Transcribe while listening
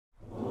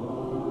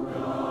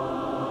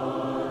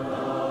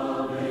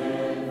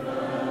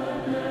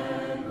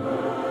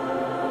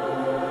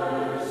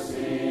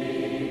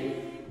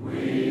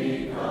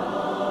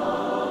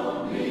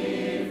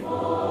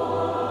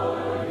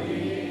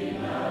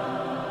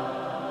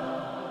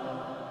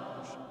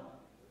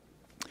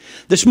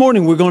This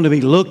morning we're going to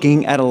be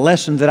looking at a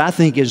lesson that I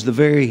think is the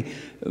very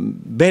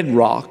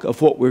bedrock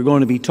of what we're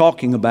going to be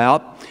talking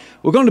about.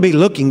 We're going to be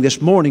looking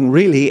this morning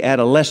really at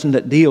a lesson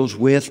that deals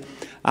with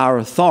our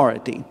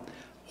authority.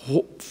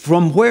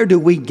 From where do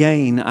we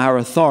gain our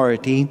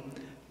authority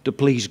to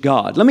please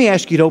God? Let me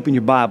ask you to open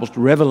your Bibles to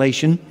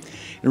Revelation.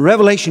 In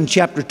Revelation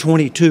chapter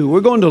 22,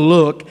 we're going to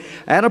look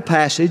at a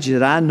passage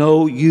that I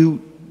know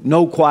you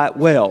know quite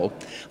well.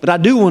 But I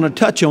do want to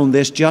touch on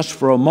this just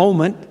for a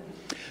moment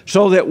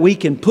so that we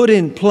can put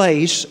in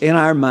place in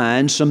our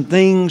minds some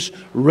things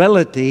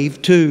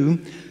relative to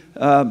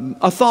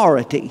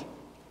authority.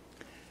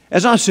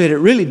 As I said, it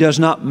really does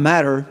not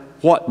matter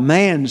what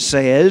man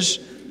says.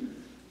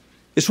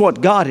 It's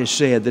what God has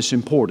said that's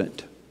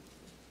important.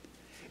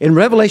 In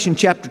Revelation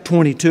chapter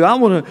 22, I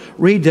want to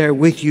read there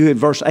with you in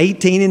verse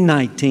 18 and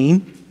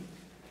 19.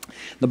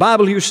 The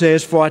Bible here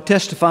says, "For I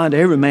testify unto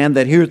every man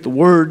that heareth the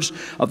words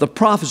of the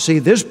prophecy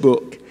of this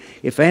book.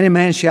 If any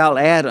man shall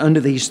add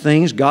unto these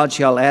things, God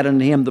shall add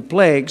unto him the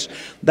plagues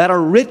that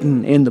are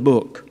written in the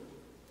book.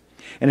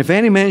 And if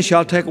any man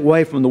shall take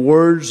away from the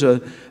words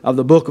of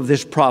the book of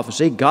this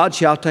prophecy, God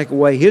shall take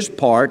away his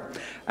part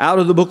out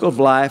of the book of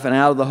life and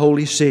out of the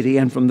holy city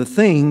and from the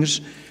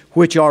things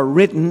which are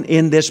written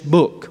in this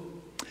book."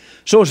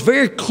 So it's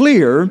very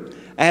clear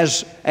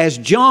as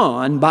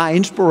John, by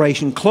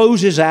inspiration,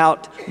 closes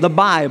out the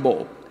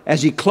Bible.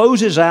 As he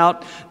closes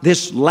out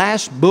this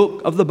last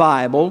book of the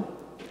Bible,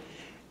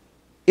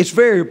 it's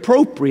very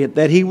appropriate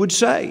that he would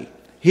say,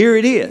 here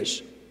it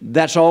is.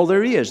 That's all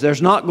there is.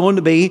 There's not going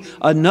to be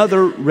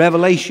another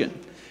revelation.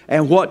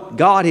 And what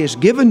God has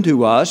given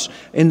to us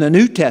in the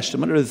New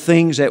Testament are the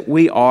things that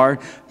we are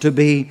to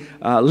be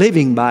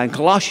living by. In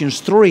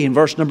Colossians 3 and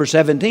verse number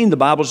 17, the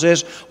Bible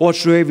says,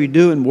 "Whatsoever you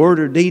do in word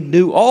or deed,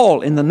 do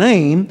all in the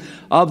name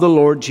of the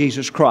Lord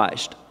Jesus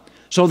Christ."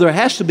 So there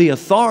has to be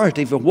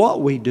authority for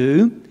what we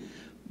do,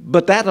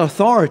 but that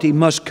authority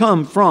must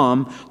come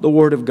from the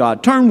Word of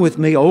God. Turn with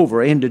me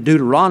over into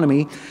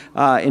Deuteronomy,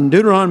 in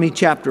Deuteronomy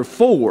chapter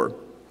 4.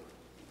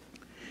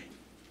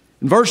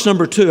 In verse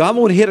number 2, I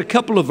want to hit a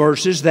couple of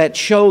verses that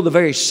show the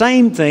very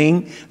same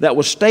thing that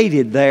was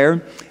stated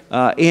there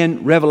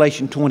in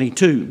Revelation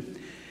 22.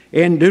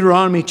 In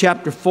Deuteronomy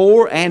chapter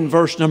 4 and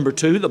verse number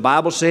 2, the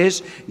Bible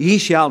says, "Ye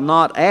shall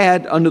not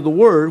add unto the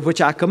word which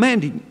I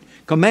command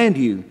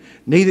you,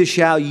 neither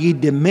shall ye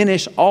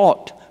diminish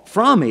aught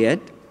from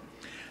it,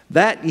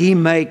 that ye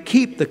may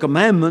keep the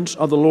commandments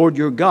of the Lord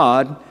your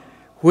God,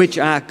 which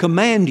I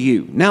command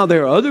you." Now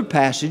there are other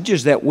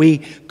passages that we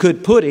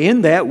could put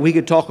in that we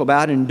could talk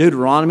about in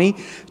Deuteronomy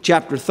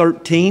chapter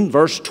 13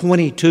 verse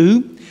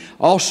 22.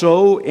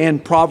 Also in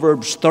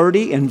Proverbs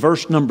 30 and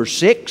verse number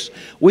 6,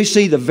 we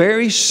see the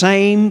very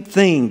same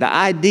thing, the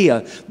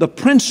idea, the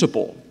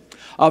principle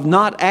of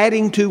not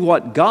adding to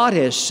what God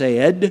has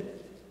said,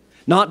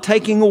 not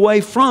taking away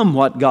from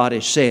what God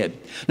has said.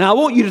 Now I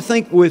want you to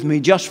think with me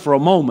just for a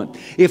moment.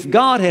 If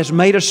God has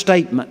made a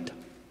statement,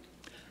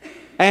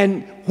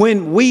 and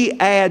when we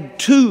add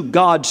to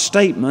God's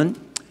statement,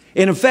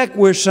 in effect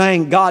we're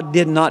saying God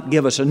did not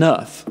give us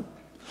enough.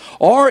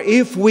 Or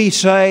if we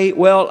say,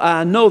 well,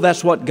 I know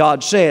that's what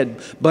God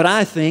said, but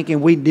I think,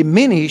 and we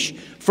diminish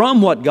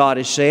from what God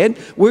has said,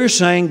 we're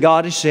saying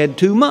God has said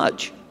too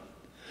much.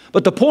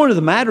 But the point of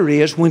the matter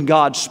is, when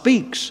God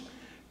speaks,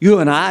 you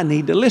and I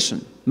need to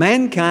listen.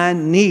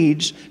 Mankind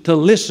needs to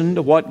listen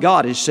to what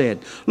God has said.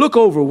 Look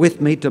over with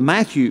me to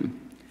Matthew.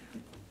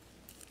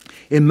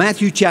 In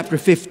Matthew chapter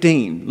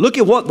 15, look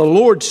at what the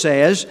Lord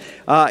says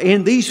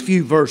in these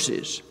few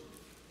verses.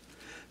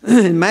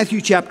 In Matthew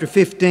chapter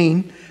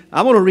 15,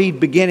 I want to read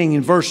beginning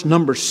in verse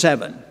number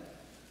 7.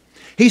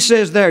 He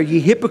says there, "Ye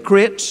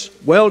hypocrites,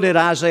 well did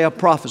Isaiah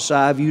prophesy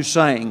of you,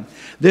 saying,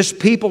 This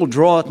people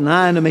draweth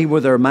nigh unto me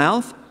with their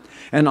mouth,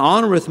 and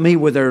honoreth me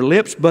with their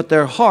lips, but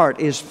their heart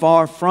is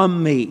far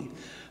from me.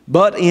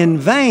 But in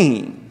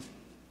vain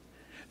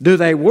do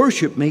they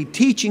worship me,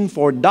 teaching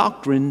for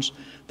doctrines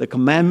the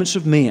commandments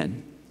of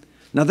men."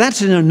 Now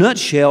that's in a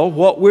nutshell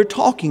what we're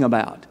talking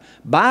about.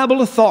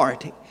 Bible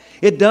authority.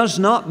 It does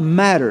not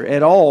matter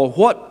at all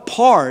what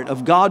part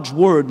of God's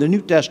Word, the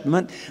New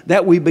Testament,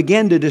 that we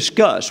begin to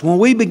discuss. When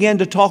we begin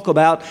to talk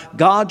about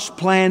God's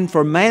plan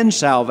for man's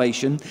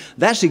salvation,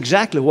 that's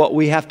exactly what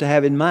we have to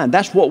have in mind.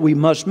 That's what we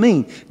must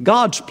mean.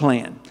 God's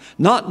plan.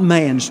 Not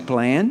man's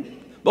plan,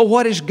 but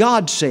what has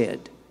God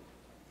said.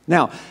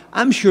 Now,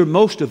 I'm sure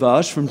most of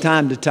us from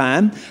time to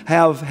time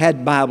have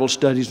had Bible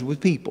studies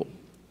with people.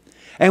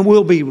 And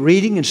we'll be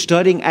reading and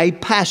studying a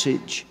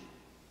passage,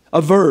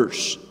 a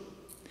verse.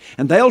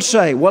 And they'll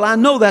say, well, I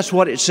know that's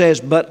what it says,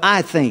 but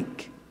I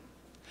think.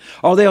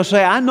 Or they'll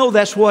say, I know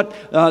that's what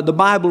the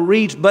Bible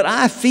reads, but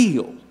I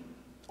feel.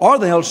 Or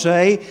they'll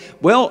say,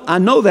 well, I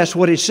know that's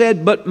what it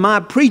said, but my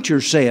preacher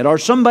said, or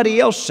somebody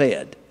else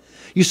said.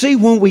 You see,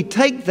 when we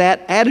take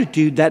that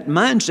attitude, that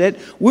mindset,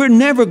 we're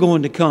never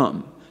going to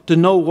come to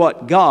know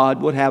what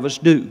God would have us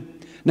do.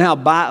 Now,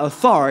 by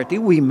authority,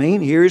 we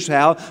mean here's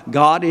how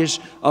God has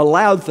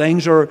allowed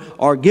things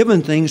or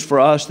given things for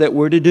us that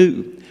we're to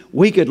do.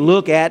 we could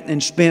look at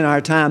and spend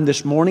our time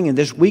this morning and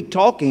this week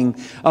talking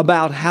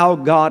about how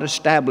God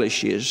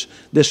establishes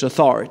this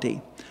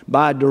authority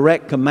by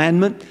direct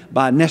commandment,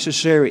 by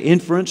necessary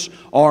inference,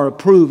 or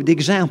approved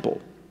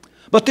example.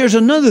 But there's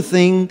another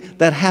thing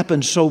that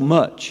happens so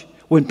much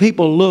when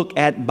people look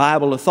at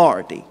Bible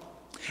authority.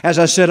 As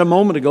I said a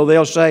moment ago,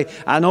 they'll say,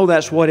 I know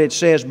that's what it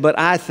says, but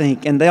I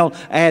think, and they'll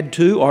add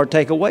to or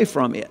take away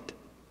from it.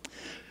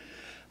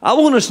 I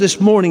want us this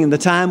morning, in the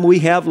time we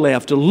have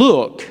left, to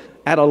look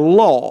at a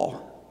law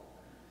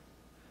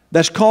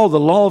that's called the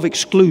law of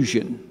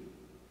exclusion.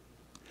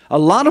 A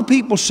lot of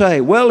people say,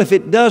 well, if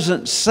it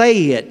doesn't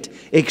say it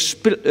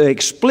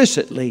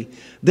explicitly,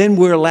 then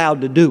we're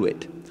allowed to do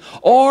it.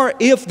 Or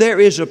if there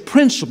is a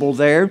principle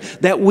there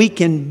that we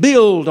can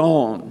build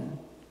on.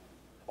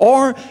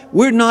 Or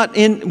we're not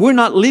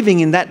living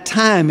in that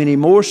time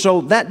anymore,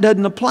 so that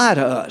doesn't apply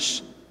to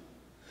us.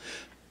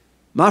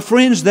 My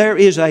friends, there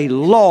is a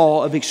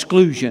law of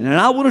exclusion, and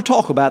I want to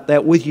talk about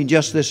that with you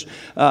just this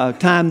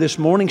time this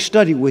morning,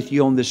 study with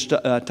you on this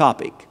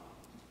topic.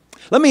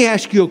 Let me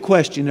ask you a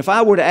question. If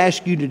I were to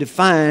ask you to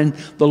define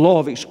the law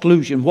of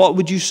exclusion, what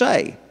would you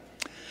say?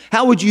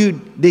 How would you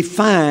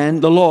define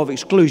the law of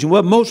exclusion?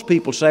 Well, most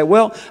people say,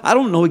 well, I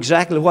don't know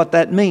exactly what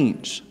that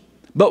means,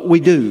 but we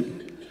do.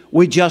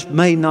 We just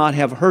may not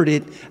have heard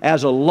it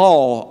as a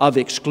law of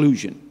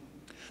exclusion.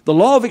 The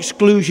law of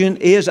exclusion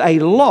is a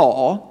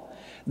law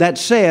that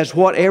says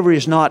whatever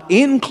is not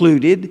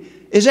included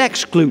is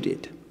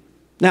excluded.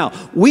 Now,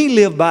 we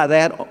live by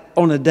that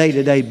on a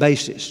day-to-day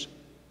basis.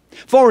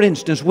 For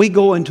instance, we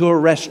go into a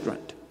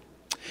restaurant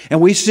and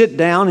we sit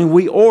down and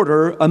we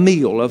order a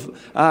meal of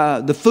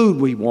the food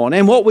we want.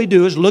 And what we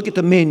do is look at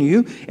the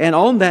menu, and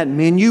on that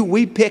menu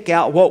we pick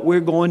out what we're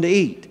going to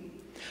eat.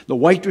 The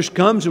waitress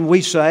comes and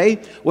we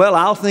say, well,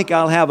 I think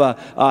I'll have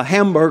a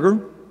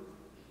hamburger,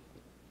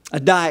 a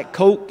Diet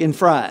Coke and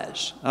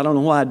fries. I don't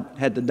know why I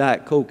had the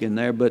Diet Coke in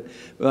there, but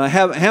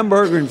have a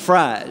hamburger and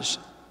fries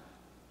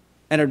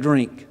and a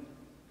drink.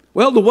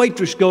 Well, the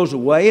waitress goes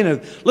away, and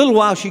a little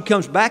while she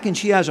comes back and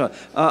she has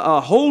a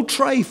whole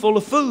tray full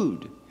of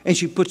food, and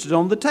she puts it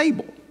on the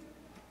table.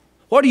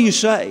 What do you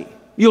say?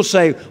 You'll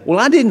say, well,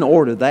 I didn't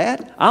order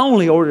that. I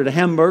only ordered a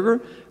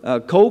hamburger,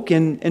 Coke,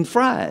 and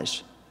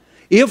fries.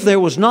 If there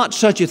was not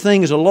such a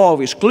thing as a law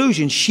of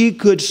exclusion, she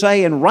could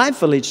say, and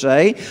rightfully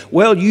say,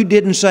 well, you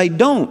didn't say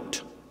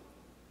don't.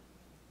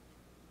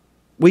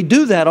 We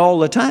do that all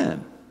the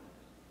time.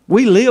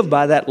 We live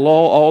by that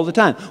law all the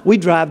time. We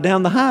drive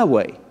down the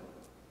highway,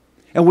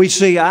 and we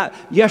see,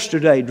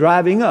 yesterday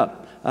driving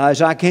up,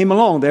 as I came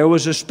along, there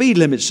was a speed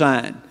limit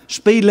sign,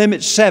 speed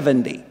limit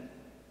 70.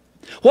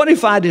 What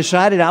if I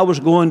decided I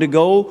was going to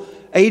go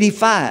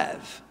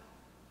 85?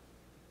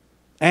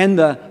 And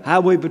the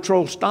highway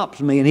patrol stops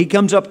me, and he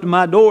comes up to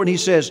my door and he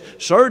says,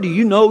 sir, do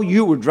you know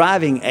you were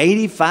driving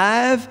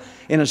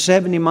 85 in a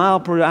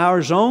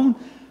 70-mile-per-hour zone?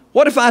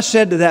 What if I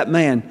said to that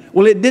man,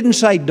 well, it didn't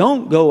say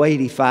don't go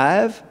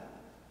 85.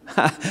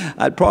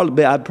 I'd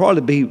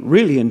probably be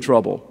really in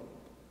trouble.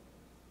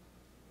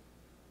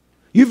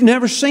 You've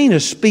never seen a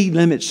speed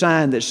limit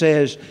sign that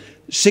says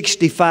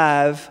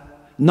 65,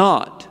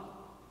 not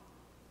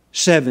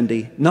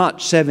 70,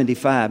 not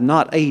 75,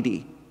 not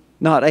 80.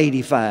 Not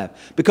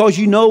 85. Because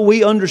you know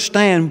we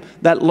understand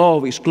that law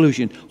of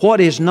exclusion. What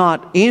is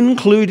not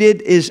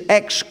included is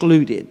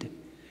excluded.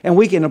 And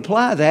we can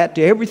apply that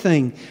to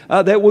everything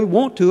that we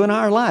want to in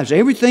our lives.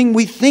 Everything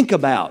we think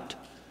about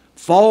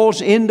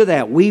falls into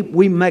that. We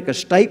make a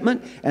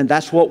statement, and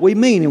that's what we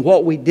mean. And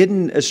what we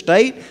didn't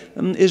state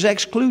is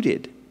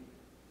excluded.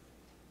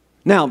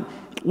 Now,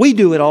 we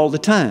do it all the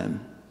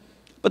time.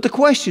 But the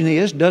question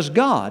is, does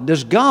God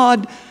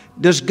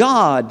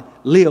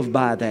live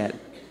by that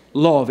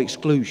law of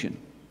exclusion?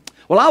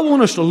 Well, I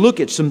want us to look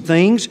at some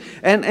things,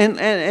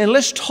 and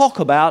let's talk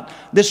about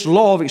this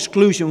law of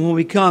exclusion when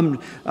we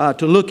come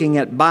to looking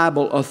at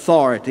Bible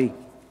authority.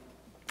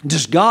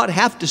 Does God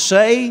have to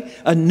say,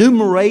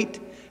 enumerate,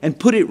 and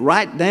put it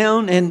right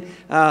down? And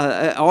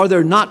are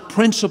there not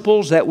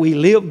principles that we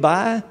live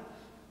by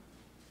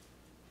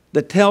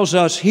that tells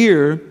us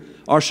here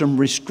are some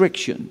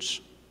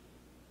restrictions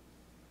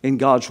in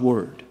God's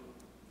Word?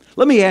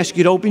 Let me ask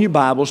you to open your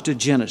Bibles to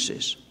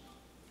Genesis.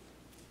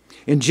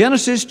 In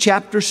Genesis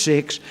chapter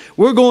 6,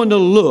 we're going to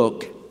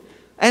look,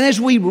 and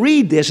as we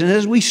read this and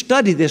as we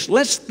study this,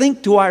 let's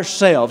think to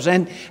ourselves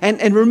and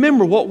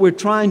remember what we're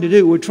trying to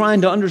do. We're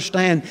trying to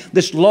understand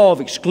this law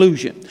of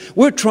exclusion.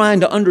 We're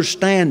trying to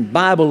understand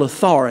Bible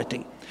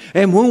authority.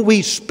 And when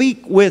we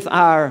speak with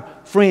our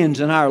friends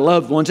and our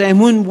loved ones, and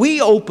when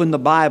we open the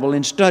Bible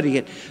and study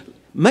it,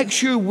 make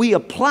sure we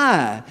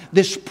apply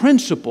this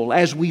principle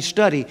as we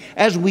study,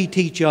 as we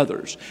teach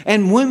others.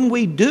 And when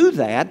we do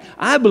that,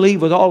 I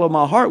believe with all of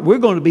my heart, we're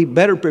going to be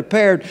better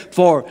prepared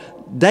for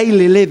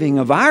daily living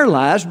of our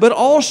lives, but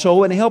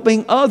also in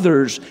helping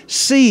others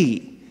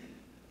see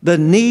the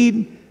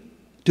need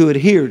to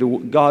adhere to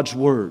God's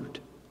Word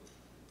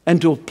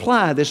and to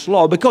apply this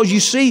law. Because you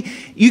see,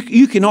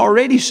 you can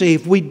already see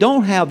if we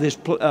don't have this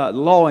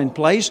law in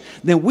place,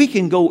 then we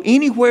can go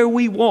anywhere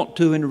we want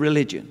to in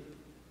religion.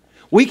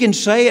 We can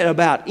say it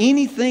about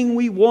anything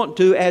we want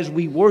to as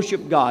we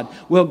worship God.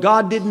 Well,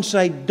 God didn't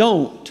say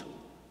don't.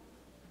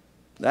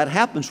 That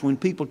happens when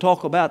people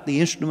talk about the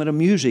instrument of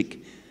music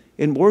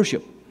in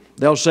worship.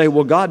 They'll say,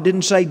 well, God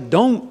didn't say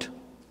don't.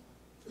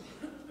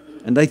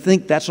 And they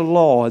think that's a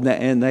law,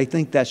 and they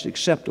think that's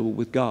acceptable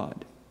with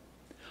God.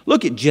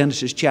 Look at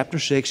Genesis chapter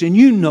 6, and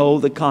you know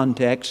the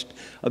context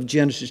of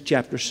Genesis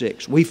chapter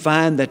 6. We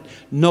find that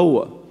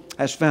Noah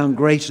has found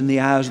grace in the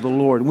eyes of the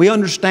Lord. We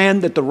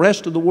understand that the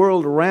rest of the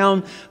world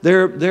around,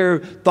 their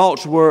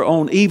thoughts were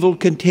on evil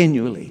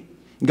continually.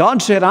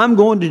 God said, I'm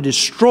going to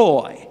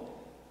destroy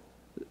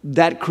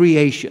that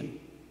creation.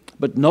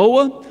 But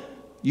Noah,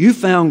 you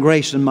found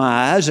grace in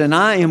my eyes, and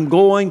I am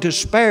going to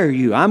spare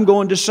you. I'm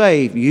going to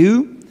save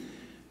you,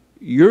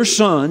 your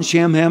sons,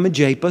 Shem, Ham, and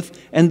Japheth,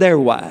 and their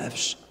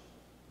wives.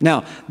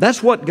 Now,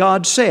 that's what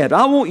God said.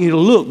 I want you to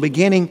look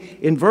beginning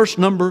in verse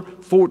number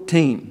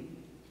 14.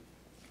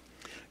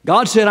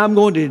 God said, I'm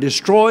going to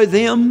destroy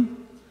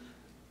them,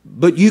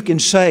 but you can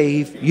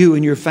save you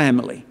and your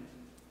family.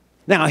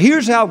 Now,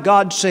 here's how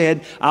God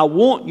said, I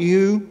want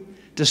you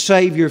to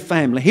save your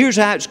family. Here's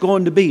how it's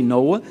going to be,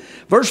 Noah.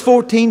 Verse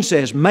 14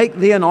 says, make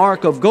thee an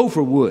ark of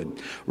gopher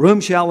wood.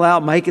 Room shalt thou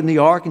make in the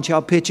ark, and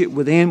shall pitch it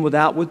within,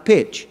 without, with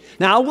pitch.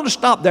 Now, I want to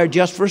stop there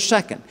just for a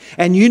second.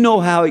 And you know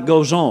how it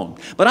goes on.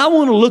 But I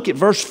want to look at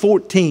verse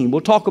 14.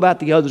 We'll talk about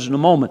the others in a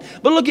moment.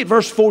 But look at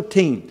verse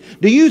 14.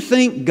 Do you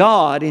think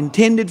God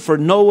intended for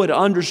Noah to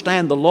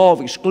understand the law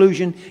of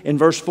exclusion in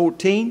verse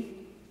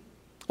 14?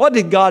 What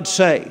did God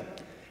say?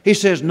 He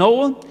says,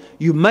 Noah,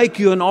 you make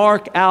you an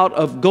ark out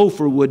of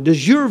gopher wood.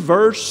 Does your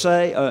verse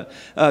say,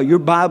 your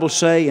Bible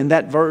say in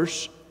that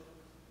verse,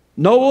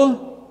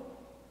 Noah,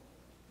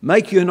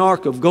 make you an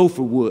ark of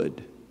gopher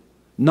wood,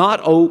 not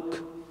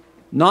oak,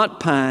 not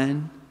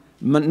pine,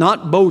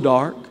 not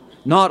bodark,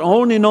 not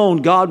on and on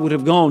God would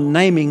have gone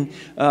naming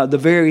the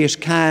various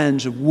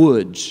kinds of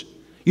woods.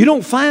 You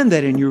don't find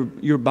that in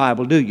your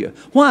Bible, do you?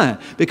 Why?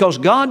 Because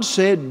God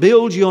said,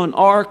 build you an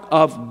ark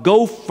of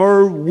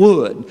gopher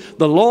wood.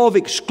 The law of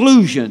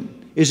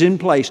exclusion is in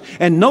place.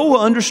 And Noah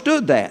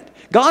understood that.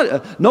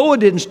 Noah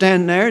didn't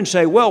stand there and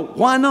say, well,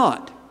 why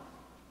not?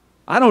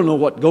 I don't know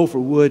what gopher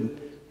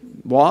wood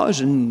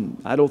was,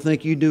 and I don't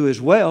think you do as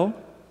well.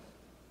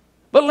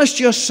 But let's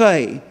just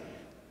say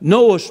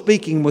Noah,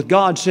 speaking with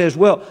God, says,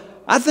 well,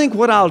 I think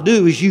what I'll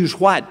do is use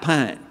white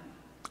pine.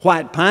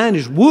 White pine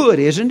is wood,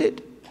 isn't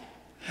it?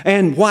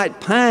 And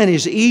white pine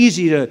is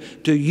easy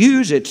to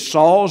use. It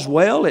saws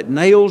well. It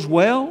nails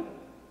well.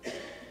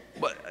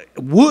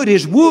 Wood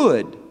is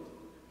wood.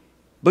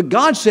 But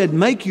God said,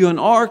 make you an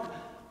ark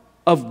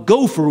of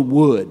gopher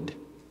wood.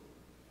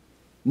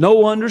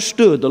 Noah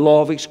understood the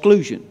law of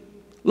exclusion.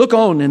 Look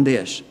on in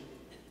this.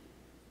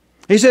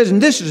 He says,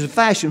 and this is the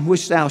fashion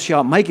which thou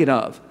shalt make it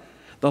of.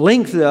 The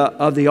length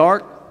of the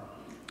ark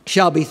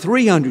shall be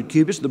 300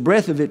 cubits, the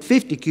breadth of it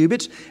 50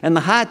 cubits, and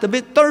the height of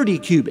it 30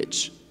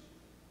 cubits.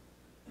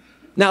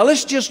 Now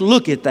let's just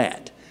look at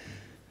that.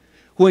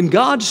 When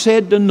God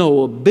said to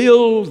Noah,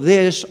 build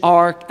this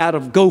ark out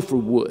of gopher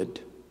wood,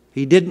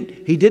 He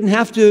didn't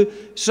have to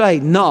say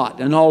not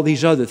and all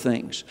these other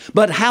things.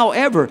 But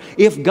however,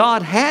 if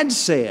God had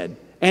said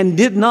and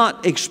did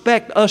not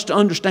expect us to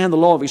understand the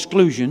law of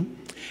exclusion,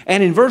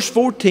 and in verse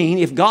 14,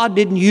 if God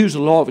didn't use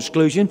the law of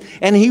exclusion,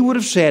 and He would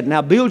have said,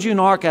 now build you an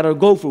ark out of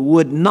gopher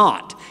wood,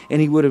 not,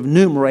 and He would have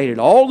enumerated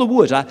all the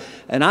woods.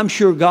 And I'm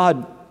sure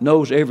God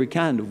knows every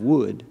kind of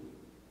wood.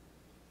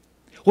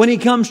 When he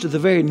comes to the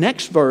very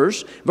next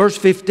verse, verse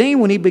 15,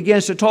 when he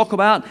begins to talk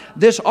about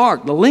this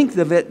ark, the length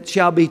of it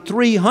shall be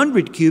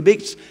 300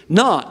 cubits,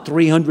 not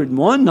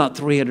 301, not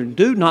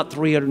 302, not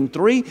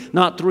 303,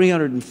 not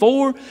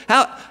 304.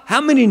 How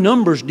many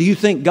numbers do you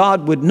think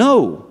God would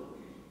know?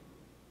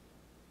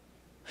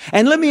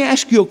 And let me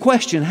ask you a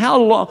question.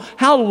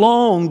 How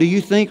long do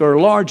you think, or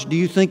large do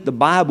you think the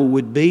Bible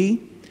would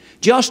be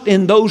just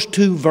in those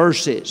two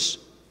verses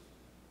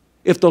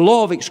if the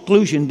law of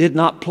exclusion did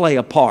not play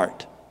a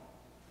part?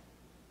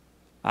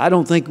 I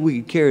don't think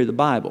we could carry the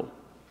Bible.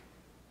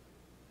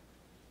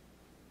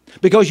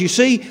 Because you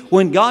see,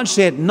 when God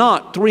said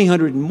not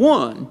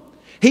 301,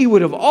 He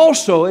would have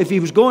also, if He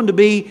was going to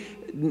be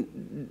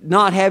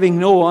not having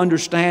Noah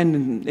understand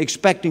and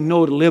expecting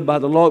Noah to live by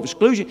the law of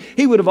exclusion,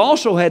 He would have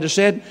also had to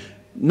said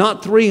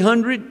not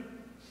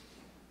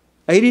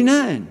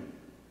 389.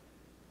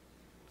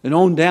 And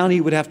on down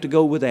He would have to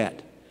go with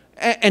that.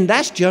 And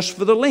that's just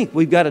for the length.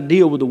 We've got to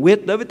deal with the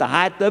width of it, the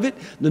height of it,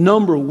 the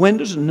number of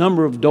windows, the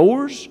number of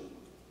doors.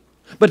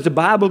 But the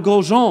Bible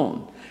goes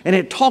on, and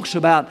it talks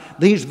about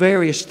these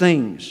various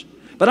things.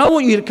 But I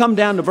want you to come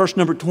down to verse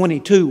number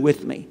 22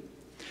 with me.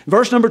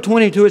 Verse number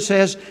 22, it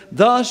says,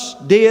 thus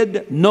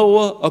did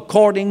Noah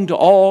according to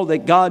all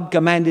that God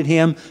commanded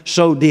him,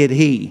 so did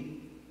he.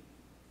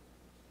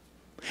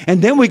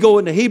 And then we go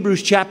into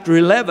Hebrews chapter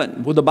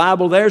 11, where the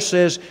Bible there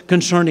says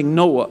concerning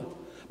Noah,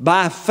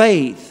 by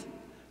faith,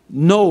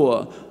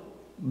 Noah,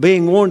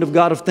 being warned of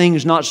God of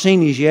things not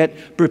seen as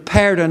yet,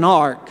 prepared an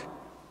ark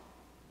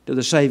to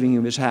the saving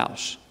of his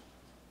house.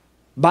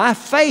 By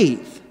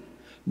faith,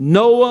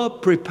 Noah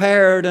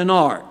prepared an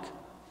ark.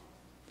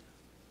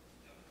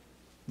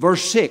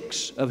 Verse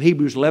 6 of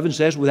Hebrews 11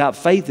 says, without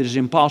faith it is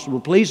impossible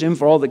to please Him,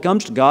 for all that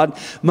comes to God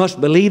must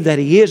believe that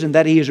He is, and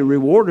that He is a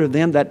rewarder of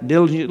them that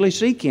diligently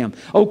seek Him.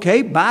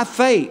 Okay, by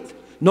faith,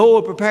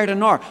 Noah prepared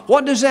an ark.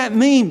 What does that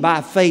mean,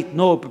 by faith,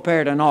 Noah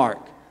prepared an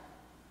ark?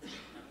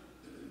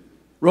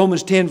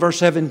 Romans 10 verse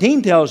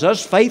 17 tells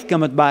us, faith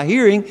cometh by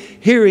hearing,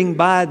 hearing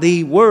by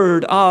the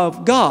Word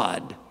of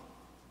God.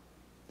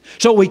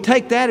 So we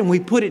take that and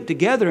we put it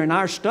together in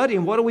our study,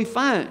 and what do we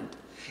find?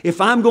 If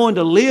I'm going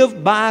to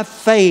live by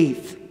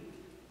faith,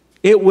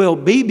 it will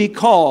be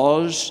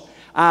because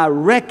I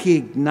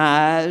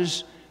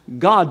recognize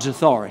God's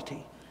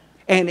authority.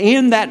 And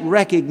in that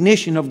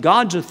recognition of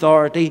God's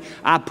authority,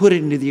 I put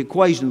it into the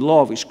equation of the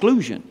law of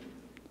exclusion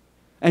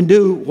and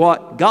do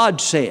what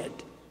God said.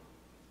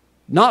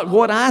 Not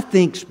what I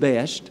think's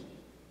best,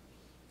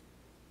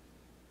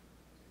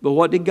 but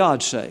what did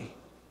God say?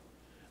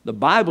 The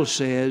Bible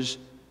says,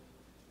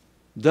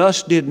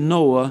 thus did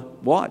Noah,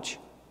 watch,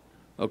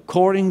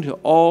 according to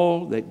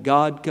all that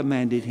God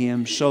commanded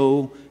him,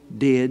 so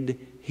did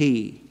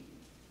he.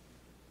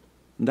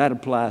 And that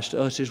applies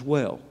to us as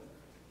well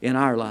in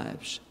our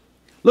lives.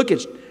 Look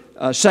at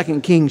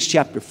 2 Kings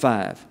chapter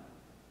 5.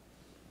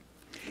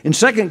 In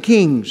 2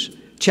 Kings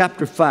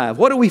chapter 5,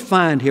 what do we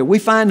find here? We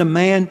find a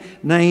man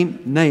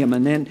named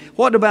Naaman. And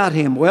what about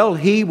him? Well,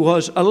 he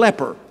was a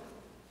leper.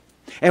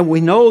 And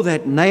we know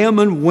that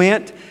Naaman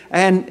went,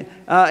 and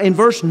in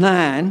verse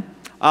 9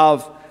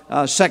 of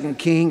 2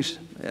 Kings,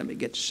 let me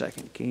get to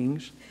 2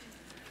 Kings.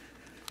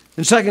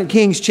 In 2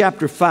 Kings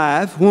chapter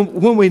 5,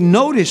 when we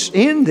notice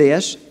in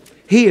this,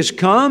 he has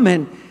come,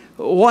 and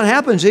what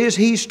happens is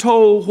he's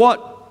told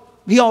what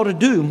he ought to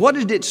do. What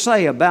did it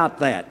say about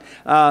that?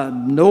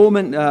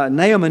 Naaman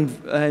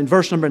in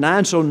verse number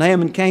 9, so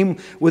Naaman came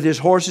with his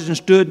horses and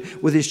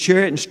stood with his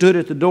chariot and stood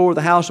at the door of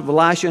the house of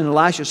Elisha. And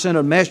Elisha sent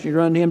a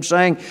messenger unto him,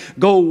 saying,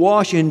 go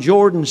wash in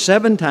Jordan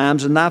 7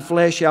 times, and thy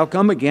flesh shall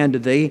come again to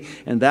thee,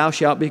 and thou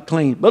shalt be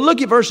clean. But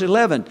look at verse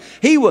 11.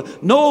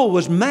 Noah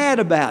was mad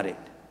about it.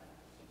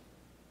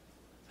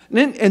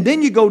 And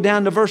then you go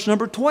down to verse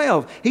number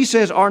 12. He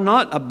says, are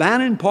not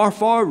Abana and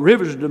Parphar,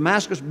 rivers of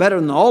Damascus, better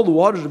than all the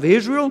waters of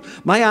Israel?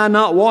 May I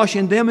not wash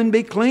in them and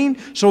be clean?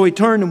 So he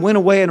turned and went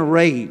away in a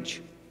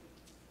rage.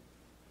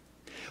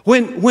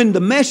 When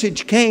the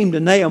message came to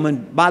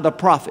Naaman by the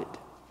prophet,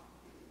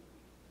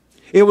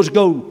 it was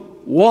go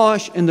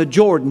wash in the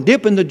Jordan,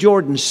 dip in the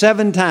Jordan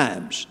 7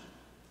 times.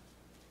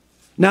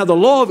 Now the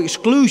law of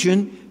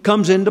exclusion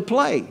comes into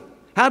play.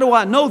 How do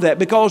I know that?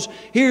 Because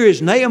here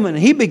is Naaman,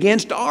 and he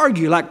begins to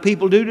argue like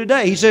people do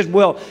today. He says,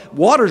 well,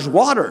 water's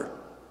water.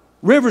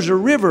 Rivers are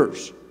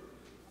rivers.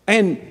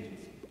 And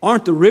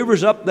aren't the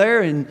rivers up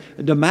there in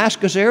the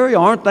Damascus area,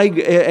 aren't they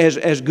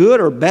as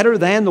good or better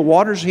than the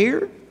waters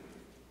here?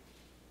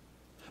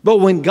 But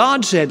when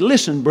God said,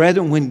 listen,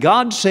 brethren, when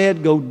God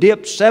said go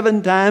dip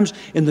 7 times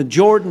in the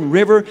Jordan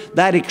River,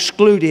 that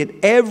excluded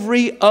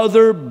every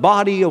other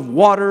body of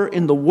water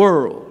in the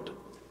world.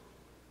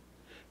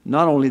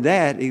 Not only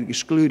that, it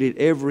excluded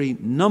every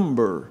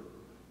number.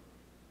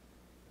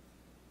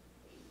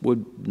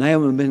 Would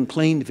Naaman have been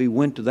clean if he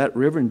went to that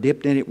river and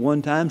dipped in it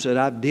 1 time and said,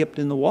 I've dipped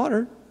in the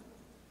water?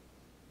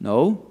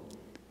 No.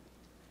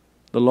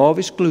 The law of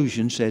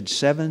exclusion said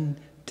 7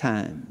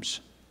 times.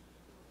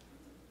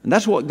 And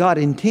that's what God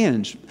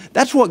intends.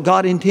 That's what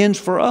God intends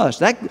for us.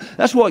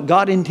 That's what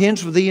God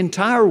intends for the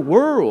entire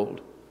world.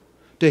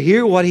 To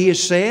hear what He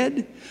has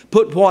said,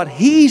 put what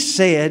He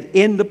said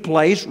into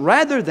place,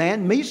 rather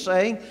than me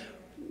saying,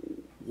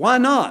 why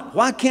not?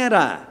 Why can't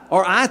I?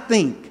 Or I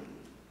think.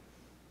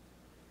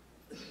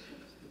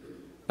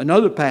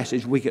 Another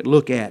passage we could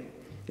look at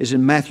is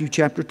in Matthew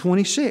chapter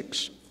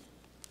 26.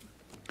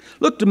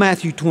 Look to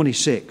Matthew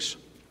 26.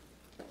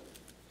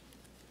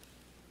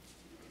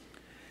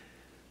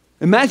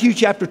 In Matthew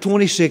chapter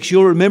 26,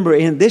 you'll remember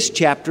in this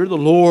chapter, the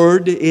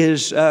Lord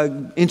is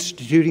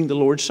instituting the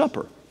Lord's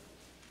Supper.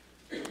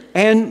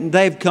 And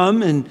they've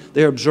come and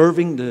they're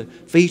observing the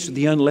Feast of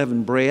the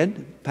Unleavened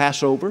Bread,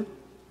 Passover,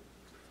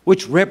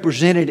 which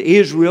represented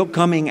Israel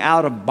coming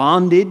out of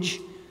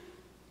bondage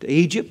to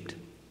Egypt.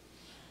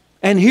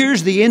 And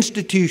here's the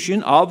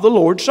institution of the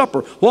Lord's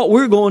Supper, what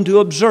we're going to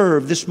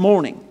observe this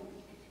morning.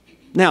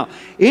 Now,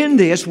 in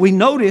this, we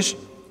notice,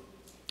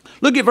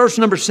 look at verse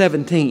number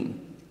 17.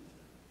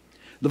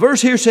 The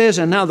verse here says,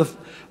 and now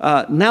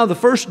the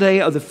first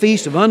day of the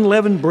Feast of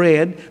Unleavened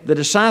Bread, the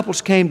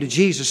disciples came to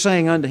Jesus,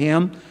 saying unto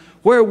Him,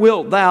 where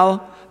wilt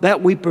thou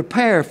that we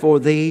prepare for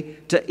thee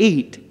to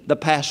eat the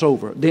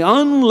Passover? The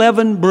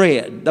unleavened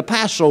bread, the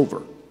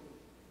Passover.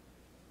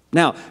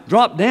 Now,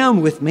 drop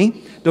down with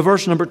me to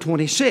verse number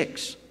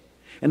 26.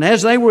 And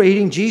as they were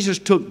eating, Jesus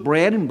took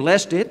bread and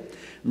blessed it,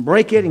 and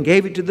brake it and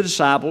gave it to the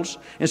disciples,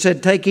 and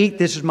said, take, eat,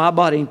 this is my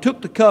body. And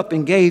took the cup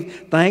and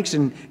gave thanks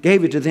and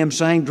gave it to them,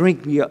 saying,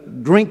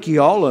 drink ye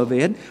all of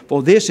it,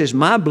 for this is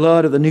my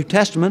blood of the New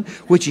Testament,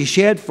 which is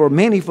shed for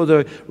many for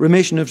the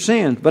remission of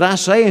sins. But I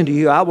say unto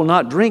you, I will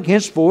not drink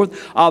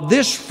henceforth of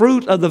this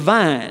fruit of the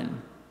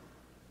vine,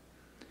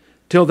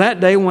 till that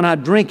day when I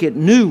drink it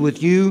new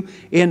with you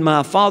in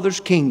my Father's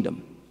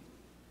kingdom.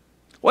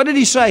 What did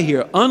he say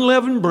here?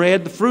 Unleavened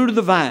bread, the fruit of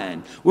the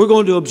vine. We're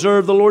going to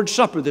observe the Lord's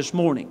Supper this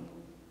morning.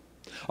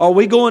 Are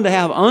we going to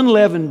have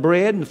unleavened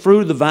bread and the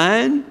fruit of the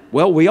vine?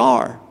 Well, we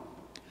are.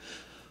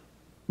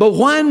 But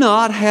why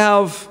not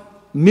have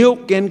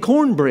milk and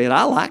cornbread?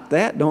 I like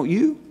that, don't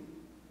you?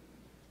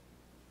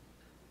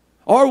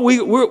 Or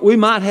we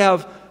might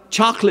have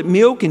chocolate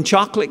milk and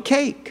chocolate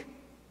cake.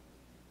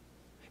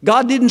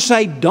 God didn't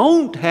say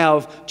don't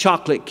have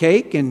chocolate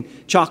cake and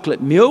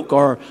chocolate milk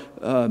or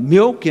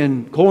milk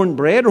and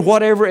cornbread or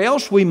whatever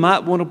else we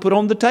might want to put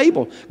on the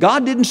table.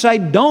 God didn't say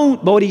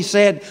don't, but He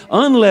said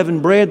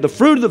unleavened bread, the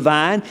fruit of the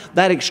vine.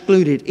 That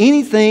excluded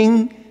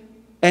anything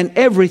and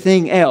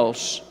everything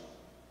else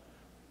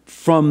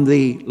from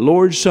the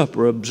Lord's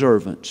Supper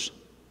observance.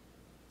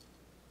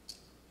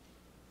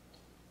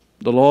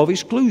 The law of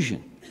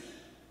exclusion.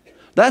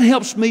 That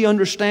helps me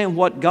understand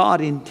what God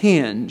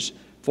intends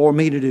for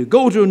me to do.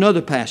 Go to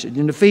another passage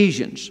in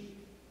Ephesians.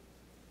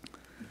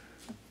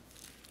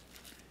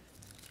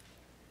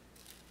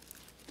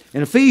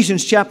 In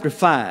Ephesians chapter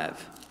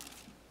 5,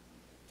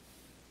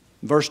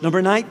 verse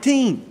number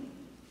 19.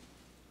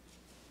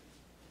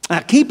 Now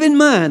keep in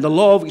mind the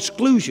law of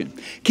exclusion.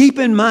 Keep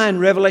in mind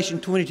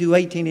Revelation 22,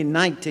 18 and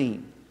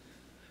 19.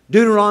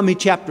 Deuteronomy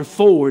chapter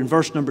 4 and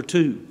verse number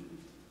 2.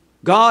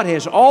 God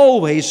has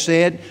always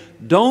said,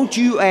 don't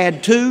you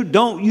add to,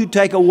 don't you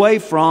take away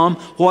from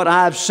what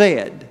I've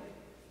said.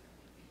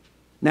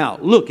 Now,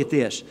 look at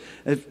this.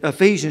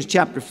 Ephesians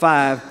chapter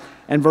 5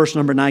 and verse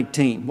number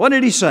 19. What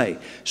did he say?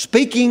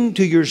 Speaking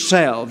to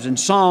yourselves in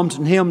psalms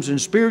and hymns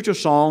and spiritual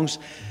songs,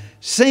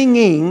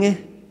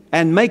 singing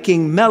and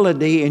making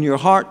melody in your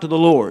heart to the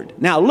Lord.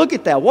 Now, look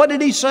at that. What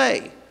did he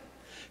say?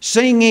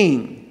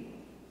 Singing.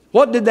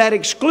 What did that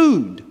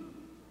exclude?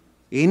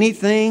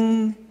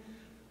 Anything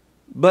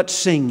but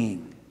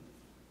singing.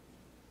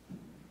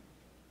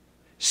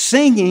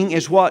 Singing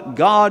is what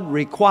God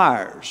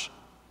requires.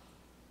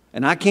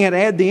 And I can't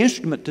add the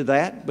instrument to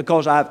that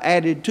because I've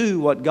added to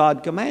what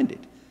God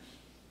commanded.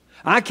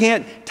 I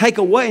can't take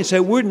away and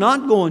say we're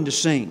not going to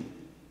sing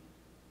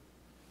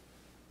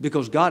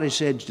because God has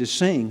said to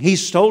sing.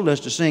 He's told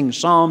us to sing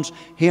psalms,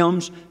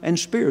 hymns, and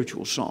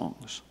spiritual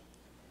songs.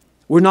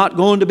 We're not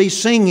going to be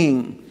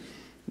singing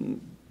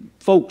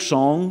folk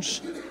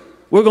songs.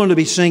 We're going to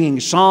be singing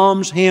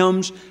psalms,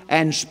 hymns,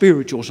 and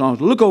spiritual songs.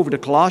 Look over to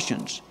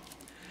Colossians.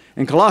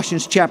 In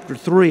Colossians chapter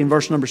 3 and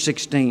verse number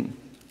 16.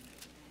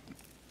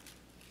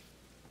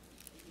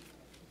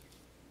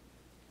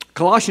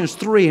 Colossians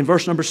 3 and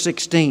verse number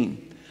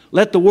 16.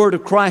 Let the word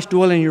of Christ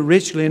dwell in you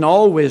richly in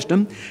all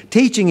wisdom,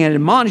 teaching and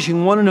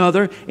admonishing one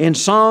another in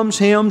psalms,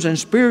 hymns, and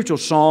spiritual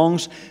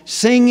songs,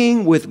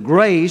 singing with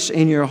grace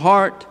in your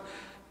heart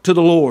to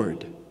the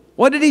Lord.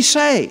 What did he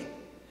say?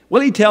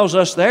 Well, he tells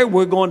us there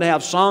we're going to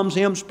have psalms,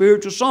 hymns,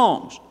 spiritual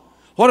songs.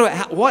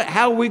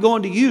 How are we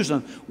going to use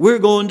them? We're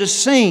going to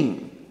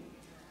sing.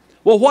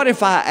 Well, what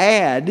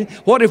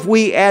if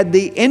we add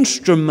the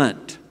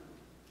instrument?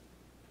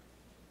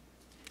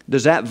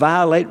 Does that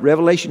violate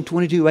Revelation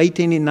 22,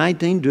 18 and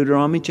 19,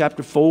 Deuteronomy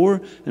chapter 4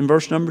 and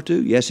verse number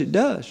 2? Yes, it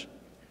does.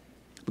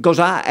 Because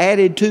I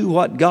added to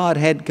what God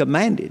had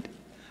commanded.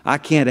 I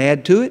can't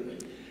add to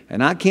it,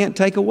 and I can't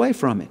take away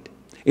from it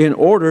in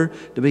order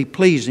to be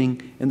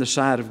pleasing in the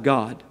sight of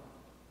God.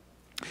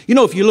 You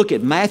know, if you look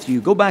at Matthew,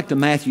 go back to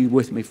Matthew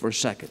with me for a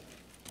second.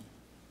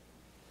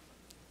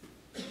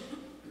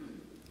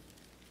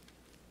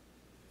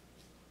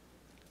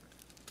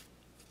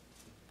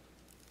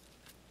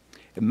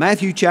 In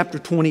Matthew chapter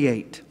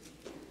 28.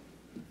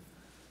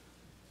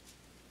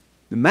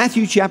 In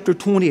Matthew chapter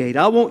 28,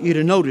 I want you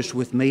to notice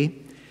with me,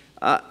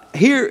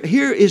 here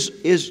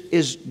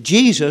is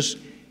Jesus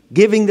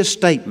giving the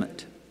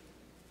statement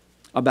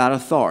about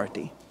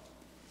authority.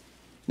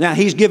 Now,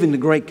 He's giving the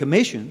Great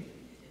Commission.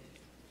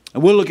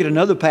 And we'll look at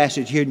another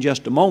passage here in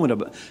just a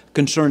moment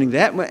concerning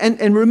that.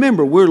 And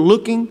remember, we're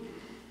looking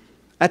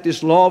at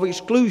this law of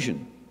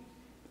exclusion.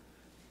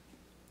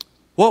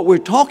 What we're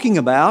talking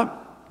about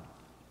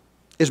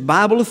is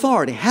Bible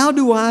authority. How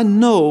do I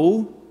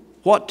know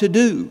what to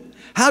do?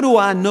 How do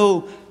I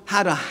know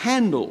how to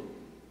handle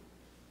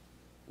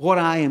what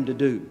I am to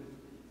do?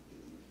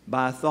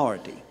 By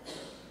authority.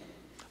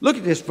 Look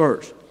at this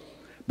verse,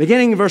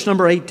 beginning in verse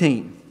number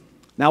 18.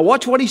 Now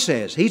watch what he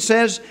says. He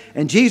says,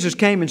 and Jesus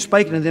came and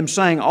spake unto them,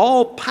 saying,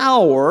 all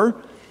power,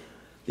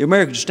 the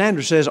American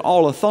Standard says,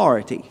 all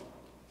authority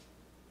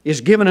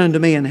is given unto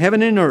me in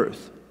heaven and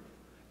earth.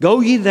 Go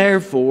ye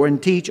therefore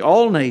and teach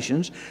all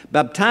nations,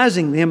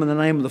 baptizing them in the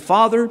name of the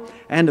Father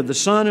and of the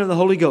Son and of the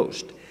Holy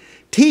Ghost,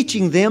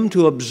 teaching them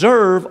to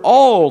observe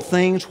all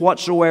things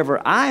whatsoever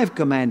I have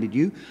commanded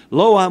you.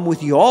 Lo, I'm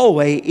with you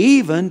always,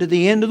 even to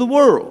the end of the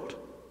world.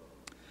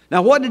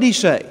 Now what did he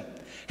say?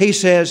 He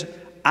says,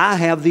 I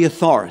have the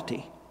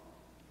authority.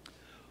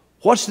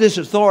 What's this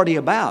authority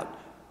about?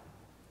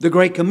 The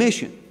Great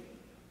Commission.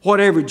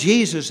 Whatever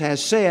Jesus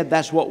has said,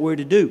 that's what we're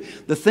to do.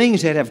 The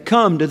things that have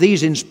come to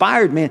these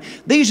inspired men,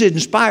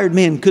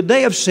 could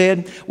they have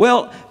said,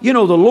 well, the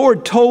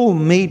Lord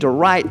told me to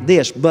write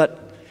this,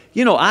 but,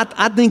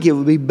 I think it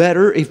would be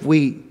better if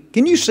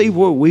can you see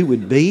where we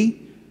would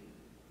be?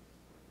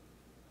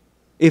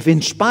 If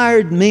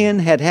inspired men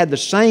had had the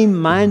same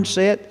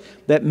mindset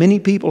that many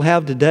people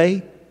have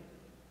today?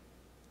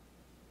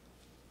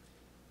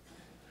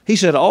 He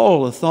said,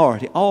 all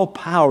authority, all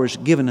power is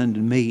given unto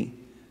me.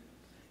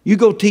 You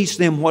go teach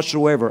them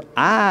whatsoever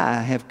I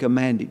have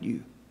commanded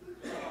you.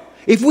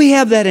 If we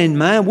have that in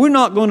mind, we're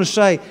not going to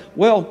say,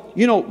 well,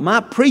 my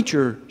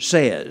preacher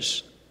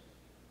says.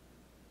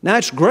 Now,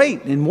 it's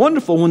great and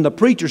wonderful when the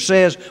preacher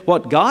says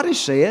what God has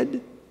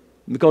said,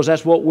 because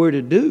that's what we're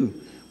to do.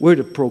 We're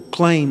to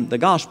proclaim the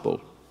gospel.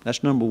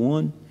 That's number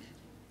one.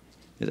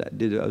 Was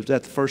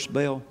that the first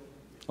bell?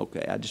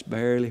 Okay, I just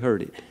barely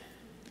heard it.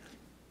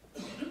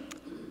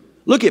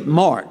 Look at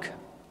Mark.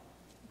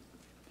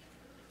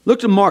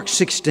 Look to Mark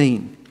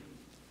 16.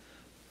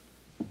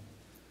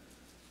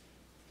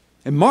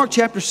 In Mark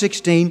chapter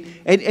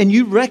 16, and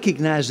you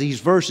recognize these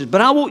verses,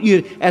 but I want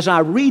you, as I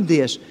read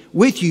this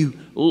with you,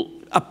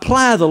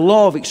 apply the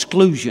law of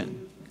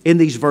exclusion in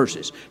these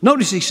verses.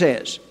 Notice he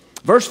says,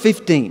 verse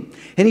 15,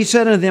 and he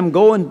said unto them,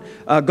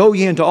 Go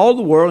ye into all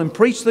the world and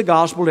preach the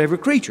gospel to every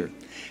creature.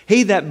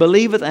 He that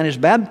believeth and is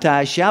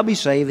baptized shall be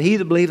saved. He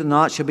that believeth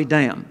not shall be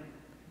damned.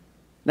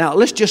 Now,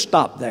 let's just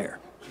stop there.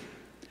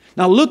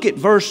 Now, look at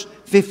verse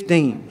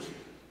 15.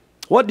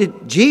 What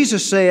did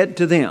Jesus said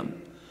to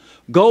them?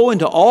 Go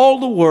into all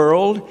the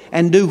world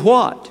and do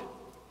what?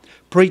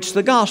 Preach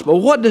the gospel.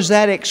 What does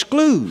that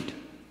exclude?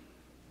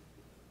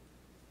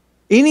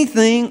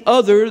 Anything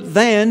other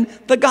than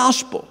the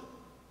gospel.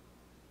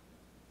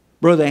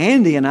 Brother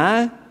Andy and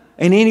I,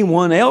 and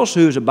anyone else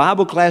who is a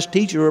Bible class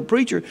teacher or a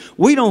preacher,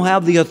 we don't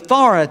have the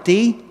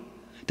authority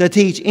to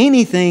teach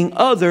anything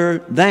other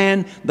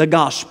than the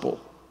gospel.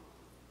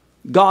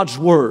 God's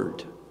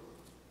Word.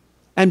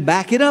 And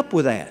back it up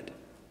with that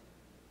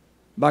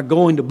by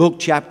going to book,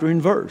 chapter,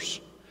 and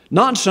verse.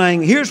 Not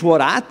saying, here's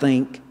what I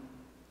think.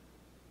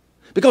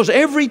 Because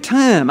every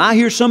time I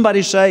hear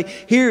somebody say,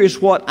 here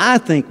is what I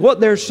think,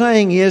 what they're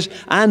saying is,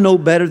 I know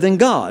better than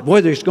God.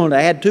 Whether it's going to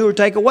add to or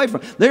take away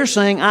from. They're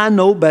saying, I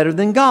know better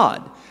than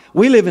God.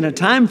 We live in a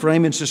time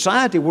frame in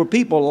society where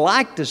people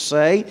like to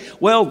say,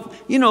 well,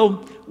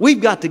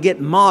 we've got to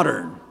get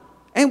modern.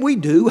 And we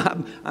do.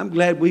 I'm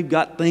glad we've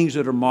got things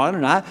that are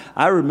modern.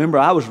 I remember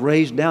I was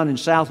raised down in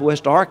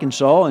southwest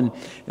Arkansas, and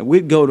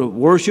we'd go to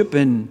worship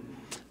and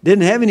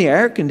didn't have any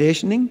air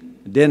conditioning,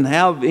 didn't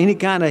have any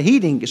kind of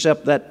heating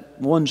except that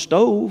one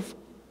stove.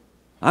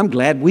 I'm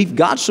glad we've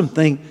got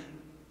something.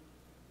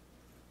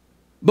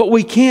 But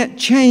we can't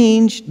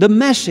change the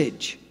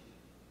message.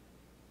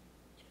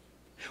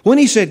 When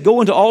he said, go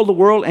into all the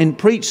world and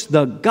preach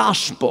the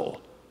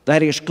gospel,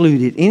 that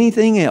excluded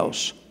anything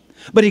else.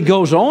 But he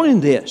goes on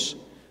in this.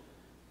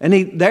 And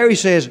he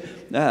says,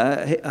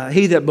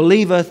 he that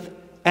believeth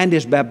and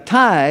is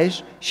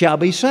baptized shall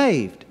be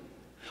saved.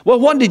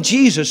 Well, what did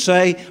Jesus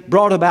say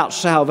brought about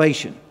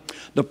salvation?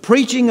 The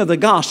preaching of the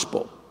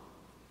gospel.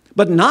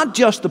 But not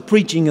just the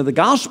preaching of the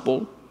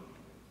gospel,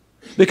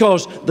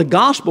 because the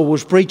gospel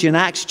was preached in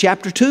Acts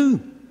chapter 2.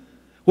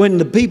 When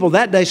the people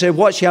that day said,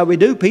 what shall we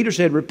do? Peter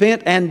said,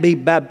 repent and be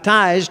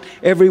baptized,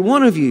 every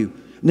one of you.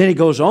 And then he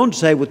goes on to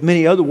say, with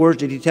many other words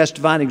did he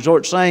testify and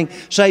exhort, saying,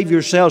 save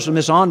yourselves from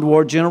this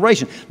onward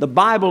generation. The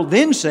Bible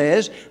then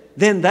says,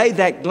 then they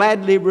that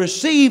gladly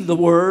received the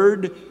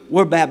word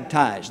were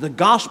baptized. The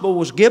gospel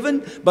was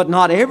given, but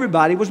not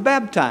everybody was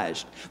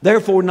baptized.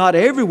 Therefore, not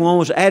everyone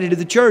was added to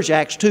the church.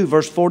 Acts 2,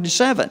 verse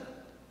 47.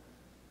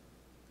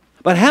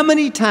 But how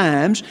many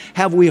times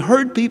have we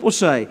heard people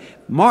say,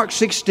 Mark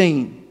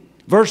 16,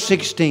 verse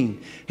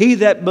 16, he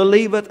that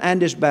believeth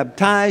and is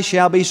baptized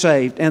shall be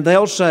saved. And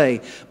they'll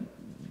say,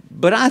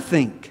 but I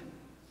think.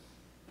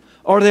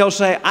 Or they'll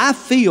say, I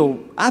feel.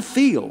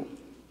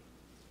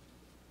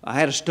 I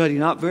had a study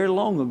not very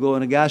long ago,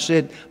 and a guy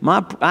said,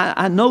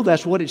 I know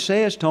that's what it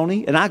says,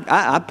 Tony. And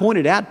I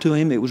pointed out to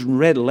him, it was in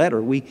red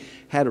letter. We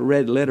had a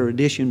red letter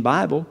edition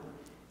Bible.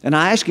 And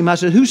I asked him, I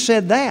said, who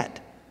said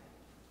that?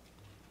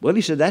 Well,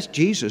 he said, that's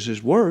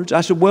Jesus' words. I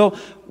said, well,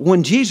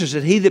 when Jesus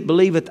said, he that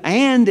believeth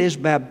and is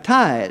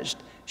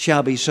baptized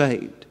shall be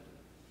saved.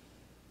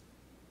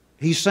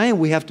 He's saying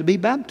we have to be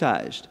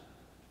baptized.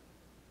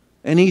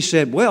 And he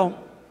said, well,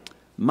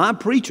 my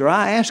preacher,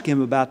 I asked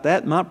him about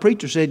that. My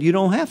preacher said, you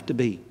don't have to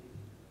be.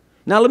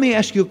 Now, let me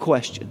ask you a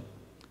question.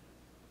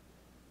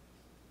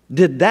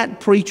 Did that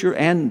preacher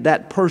and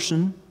that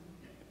person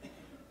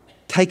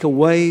take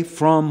away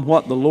from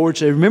what the Lord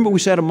said? Remember we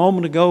said a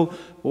moment ago,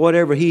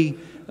 whatever he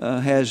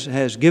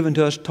has given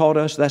to us, taught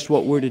us, that's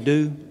what we're to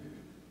do.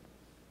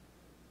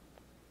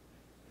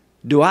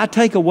 Do I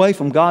take away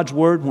from God's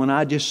Word when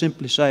I just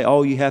simply say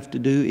all you have to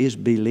do is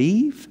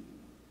believe?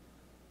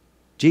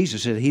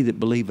 Jesus said, he that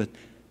believeth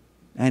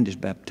and is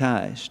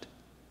baptized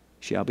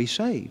shall be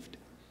saved.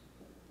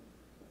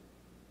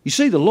 You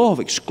see, the law of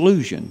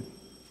exclusion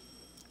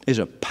is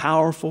a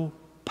powerful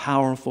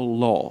powerful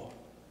law.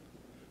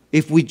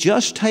 If we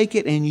just take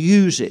it and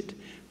use it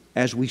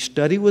as we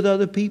study with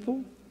other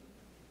people,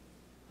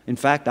 in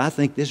fact, I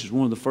think this is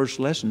one of the first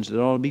lessons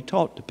that ought to be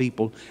taught to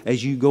people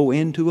as you go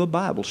into a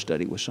Bible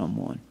study with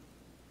someone.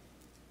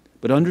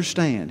 But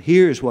understand,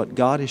 here is what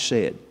God has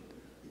said.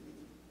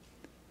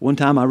 One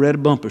time I read a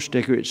bumper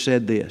sticker, it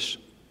said this.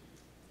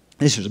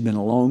 This has been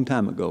a long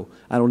time ago.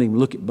 I don't even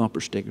look at bumper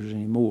stickers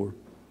anymore.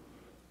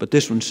 But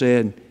this one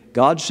said,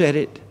 God said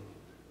it,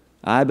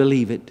 I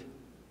believe it,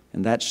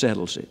 and that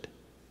settles it.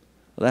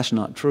 Well, that's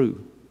not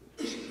true.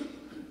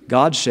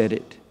 God said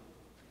it,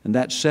 and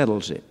that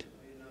settles it,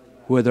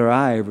 whether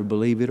I ever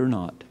believe it or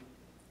not.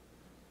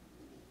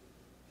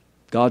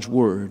 God's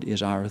Word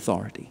is our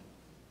authority.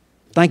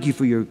 Thank you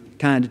for your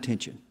kind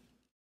attention.